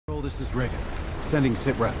this is Raven. Sending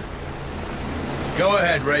sit rep. Go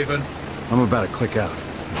ahead, Raven. I'm about to click out.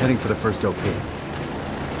 Heading for the first OP.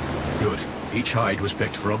 Good. Each hide was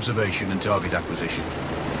picked for observation and target acquisition.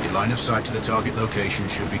 Your line of sight to the target location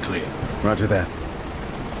should be clear. Roger that.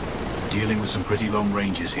 Dealing with some pretty long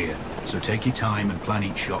ranges here, so take your time and plan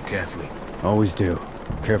each shot carefully. Always do.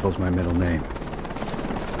 Careful's my middle name.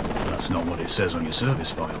 That's not what it says on your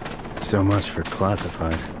service file. So much for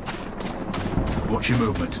classified. Watch your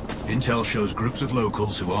movement. Intel shows groups of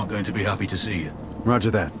locals who aren't going to be happy to see you.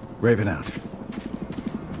 Roger that. Raven out.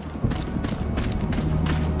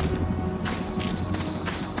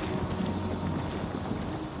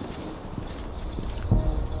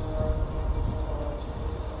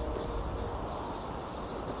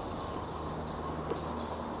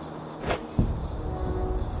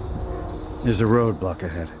 There's a roadblock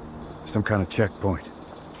ahead. Some kind of checkpoint.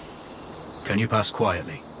 Can you pass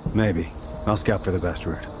quietly? Maybe. I'll scout for the best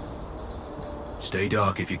route. Stay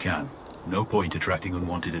dark if you can. No point attracting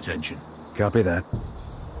unwanted attention. Copy that.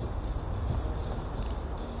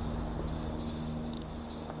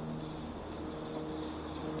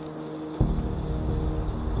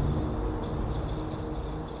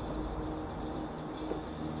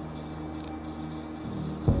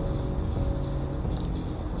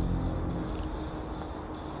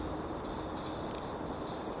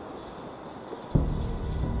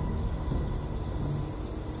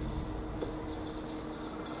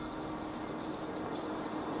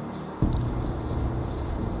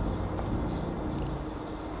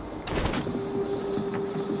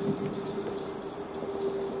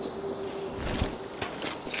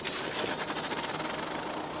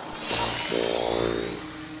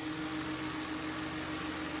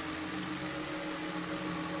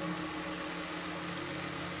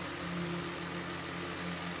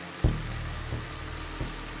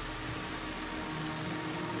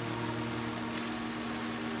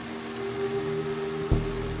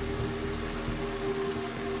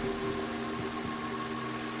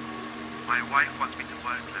 My wife wants me to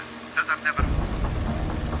work less. Says I've never...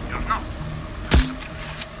 You're not.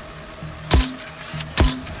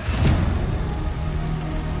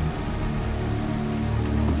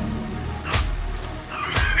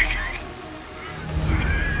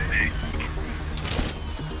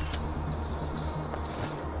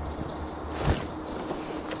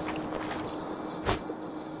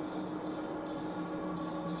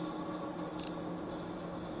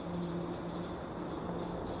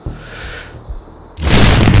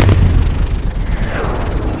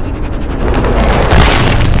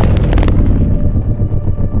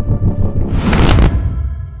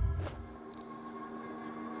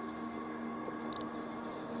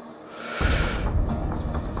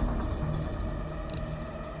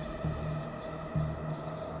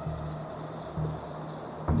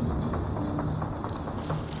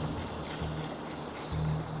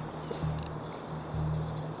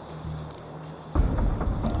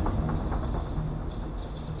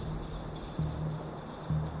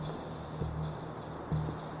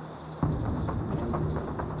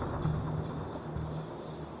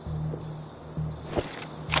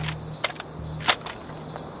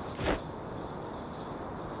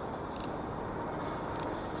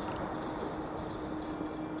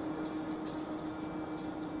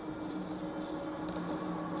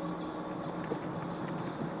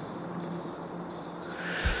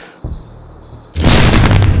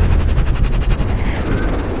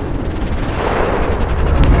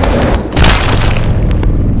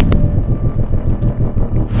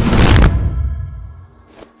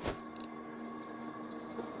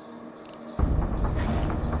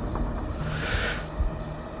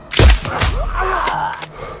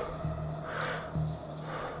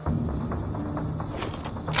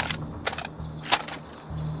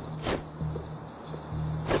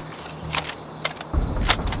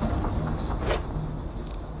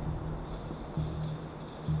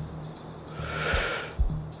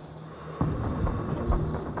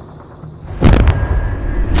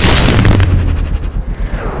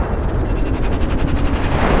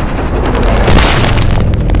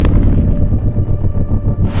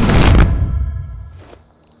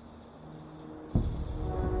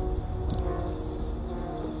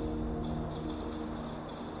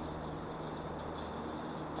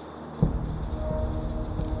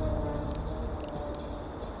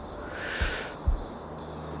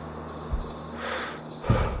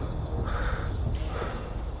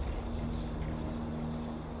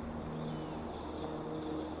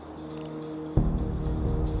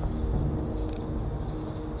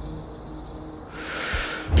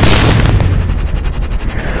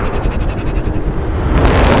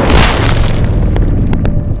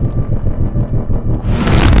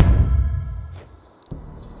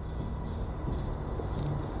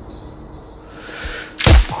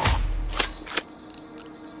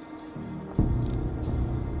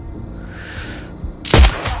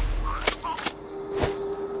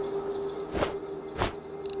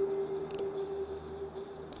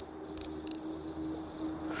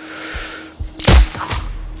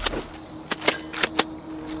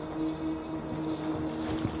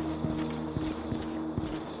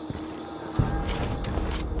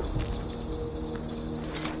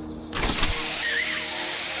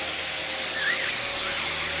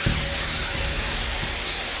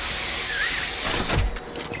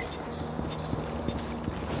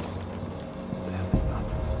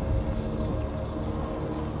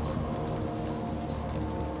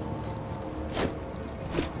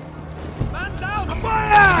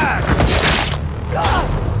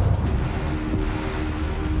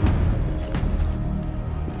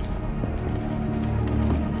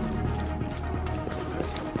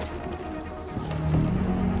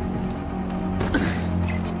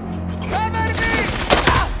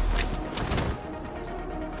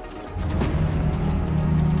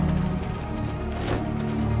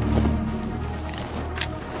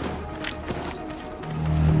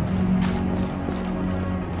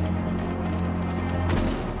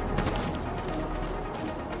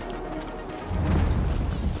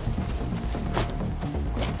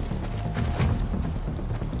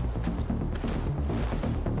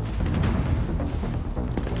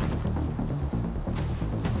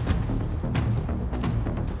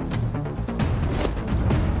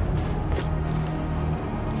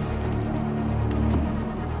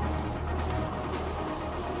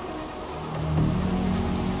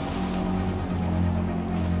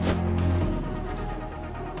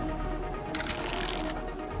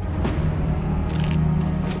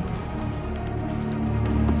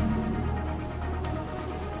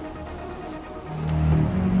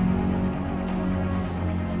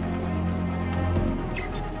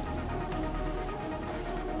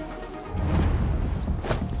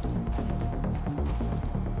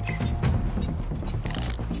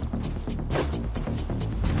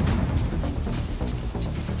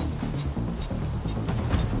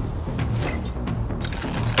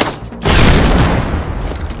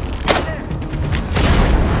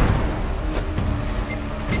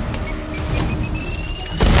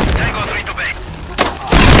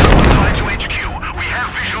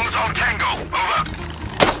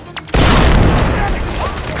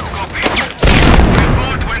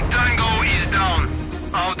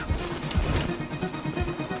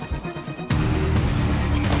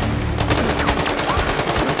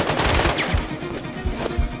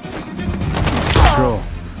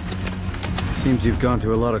 Seems you've gone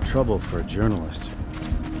to a lot of trouble for a journalist.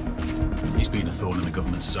 He's been a thorn in the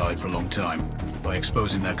government's side for a long time. By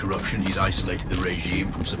exposing their corruption, he's isolated the regime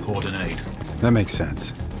from support and aid. That makes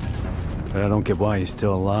sense. But I don't get why he's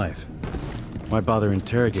still alive. Why bother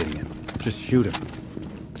interrogating him? Just shoot him.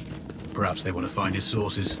 Perhaps they want to find his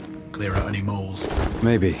sources, clear out any moles.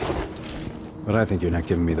 Maybe. But I think you're not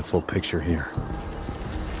giving me the full picture here.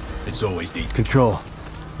 It's always neat. Control.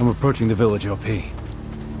 I'm approaching the village, OP.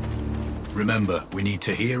 Remember, we need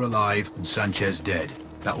Tahir alive and Sanchez dead.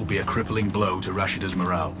 That will be a crippling blow to Rashida's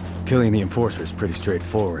morale. Killing the Enforcer is pretty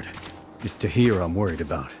straightforward. It's Tahir I'm worried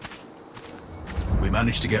about. We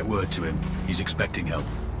managed to get word to him. He's expecting help.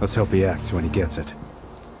 Let's hope he acts when he gets it.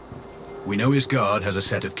 We know his guard has a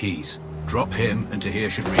set of keys. Drop him and Tahir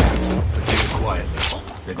should react, but do it quietly.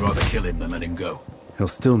 They'd rather kill him than let him go. He'll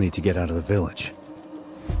still need to get out of the village.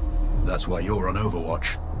 That's why you're on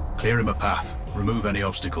Overwatch. Clear him a path. Remove any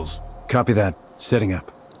obstacles. Copy that. Setting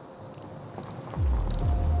up.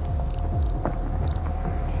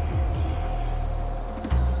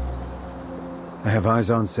 I have eyes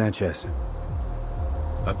on Sanchez.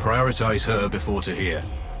 I prioritize her before Tahir.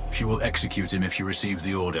 She will execute him if she receives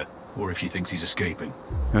the order, or if she thinks he's escaping.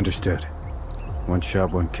 Understood. One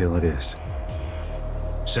shot, one kill it is.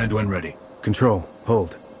 Send when ready. Control.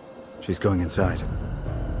 Hold. She's going inside.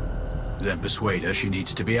 Then persuade her she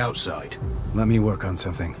needs to be outside. Let me work on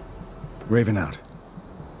something. Raven out.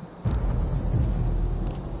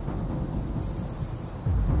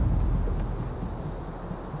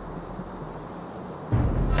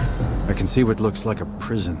 I can see what looks like a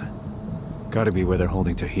prison. Gotta be where they're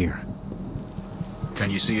holding Tahir. Can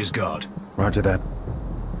you see his guard? Roger that.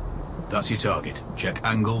 That's your target. Check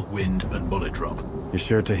angle, wind, and bullet drop. You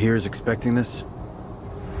sure Tahir's expecting this?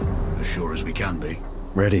 As sure as we can be.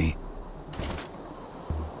 Ready.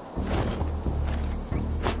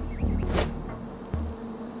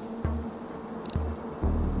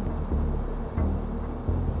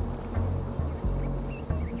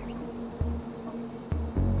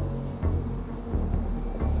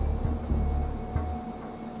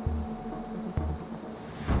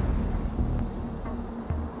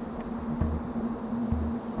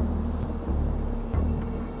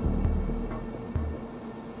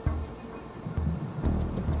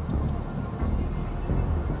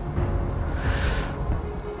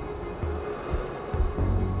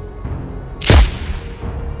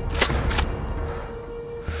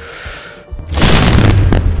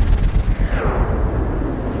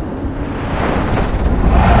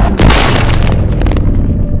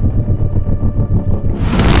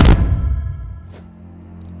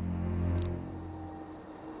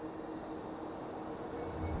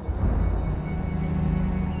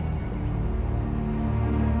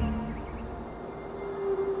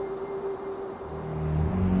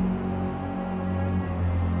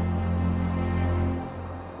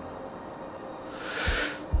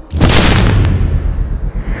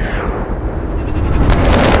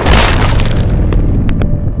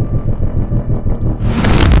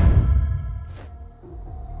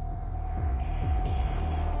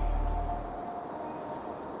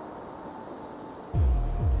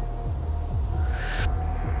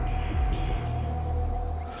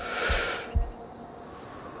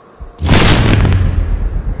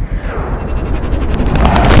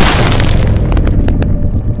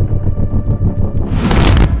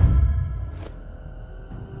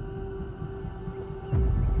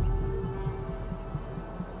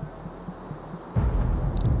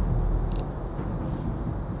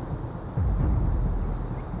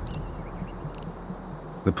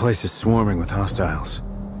 The place is swarming with hostiles.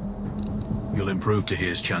 You'll improve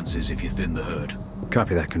Tahir's chances if you thin the herd.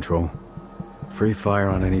 Copy that, Control. Free fire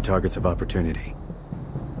on any targets of opportunity.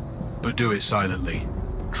 But do it silently.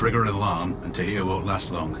 Trigger an alarm, and Tahir won't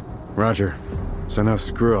last long. Roger. So no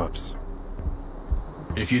screw-ups.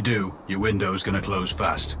 If you do, your window's gonna close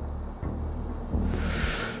fast.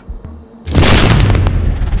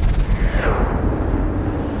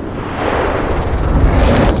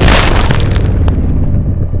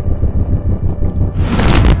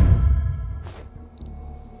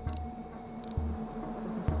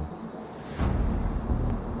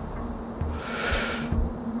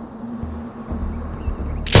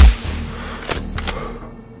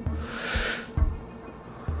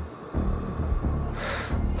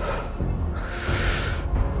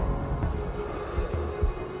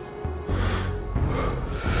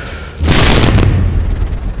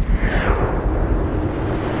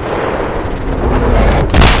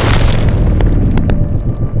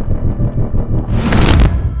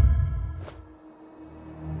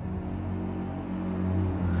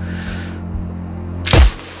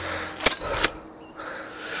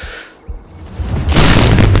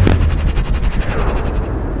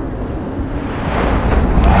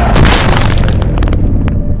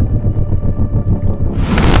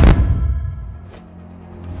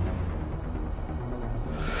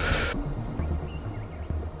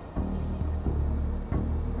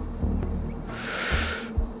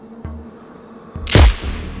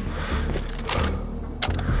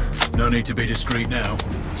 need to be discreet now.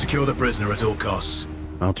 Secure the prisoner at all costs.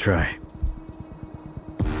 I'll try.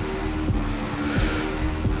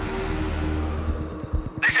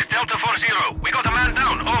 This is Delta 4-0. We got a man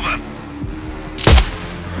down. Over.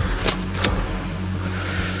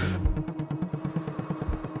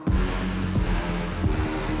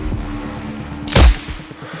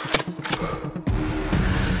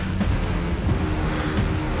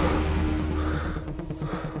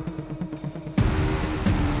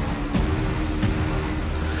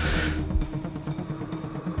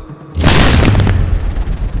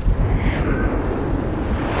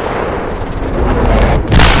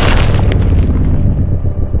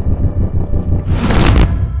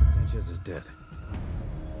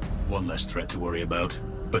 One less threat to worry about,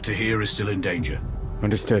 but Tahir is still in danger.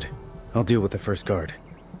 Understood. I'll deal with the first guard.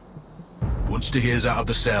 Once Tahir's out of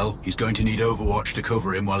the cell, he's going to need Overwatch to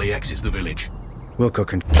cover him while he exits the village. Wilco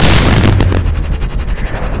can...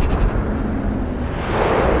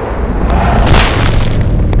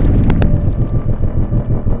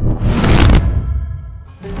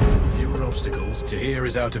 Fewer obstacles. Tahir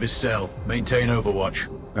is out of his cell. Maintain Overwatch.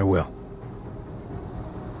 I will.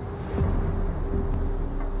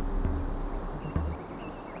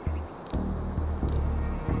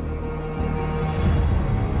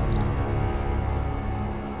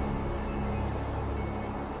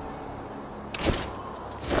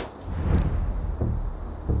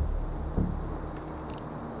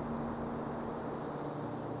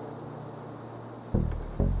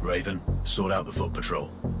 Raven, sort out the foot patrol.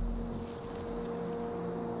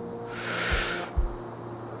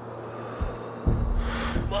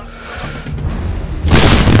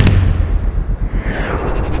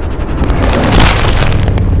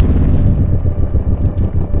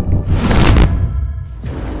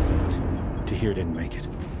 Tahir didn't make it.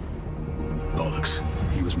 Bollocks.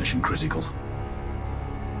 He was mission critical.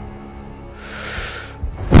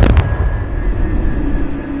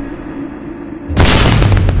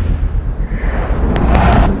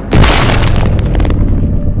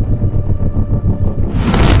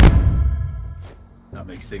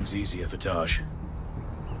 Makes things easier for Taj.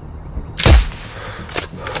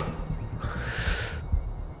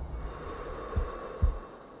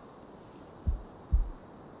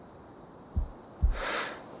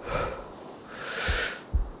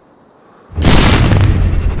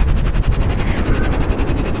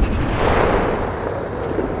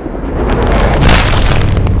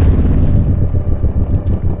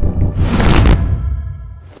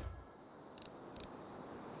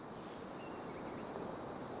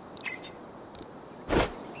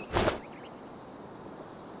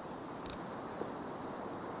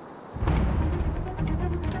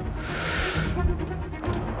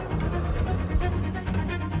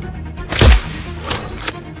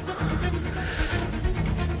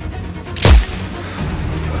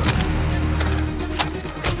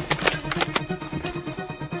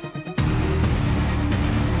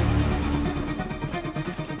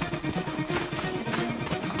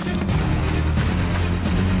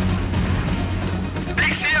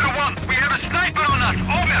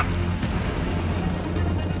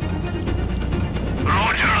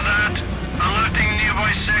 Roger that. Alerting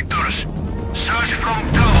nearby sectors. Search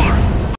from